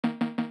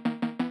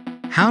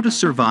How to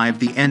survive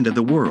the end of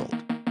the world.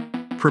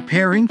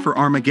 Preparing for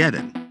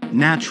Armageddon,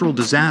 natural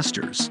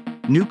disasters,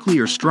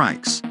 nuclear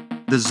strikes,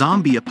 the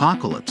zombie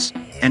apocalypse,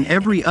 and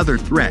every other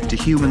threat to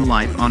human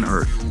life on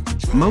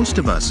Earth. Most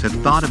of us have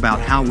thought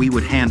about how we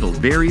would handle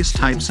various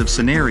types of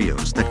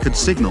scenarios that could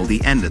signal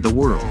the end of the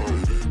world.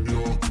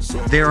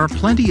 There are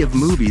plenty of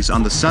movies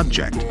on the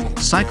subject,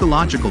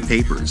 psychological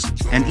papers,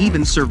 and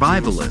even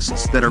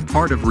survivalists that are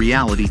part of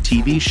reality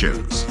TV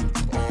shows.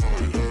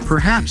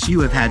 Perhaps you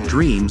have had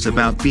dreams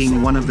about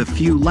being one of the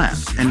few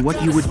left and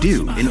what you would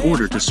do in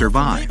order to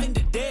survive.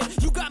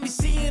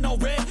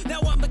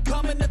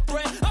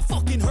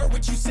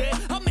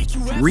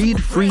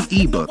 Read free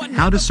ebook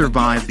How to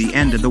Survive the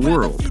End of the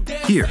World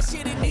here.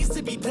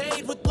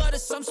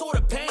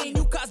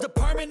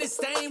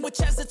 Which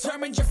has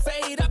determined your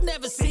fate. I've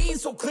never seen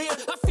so clear.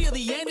 I feel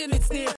the end and it's near.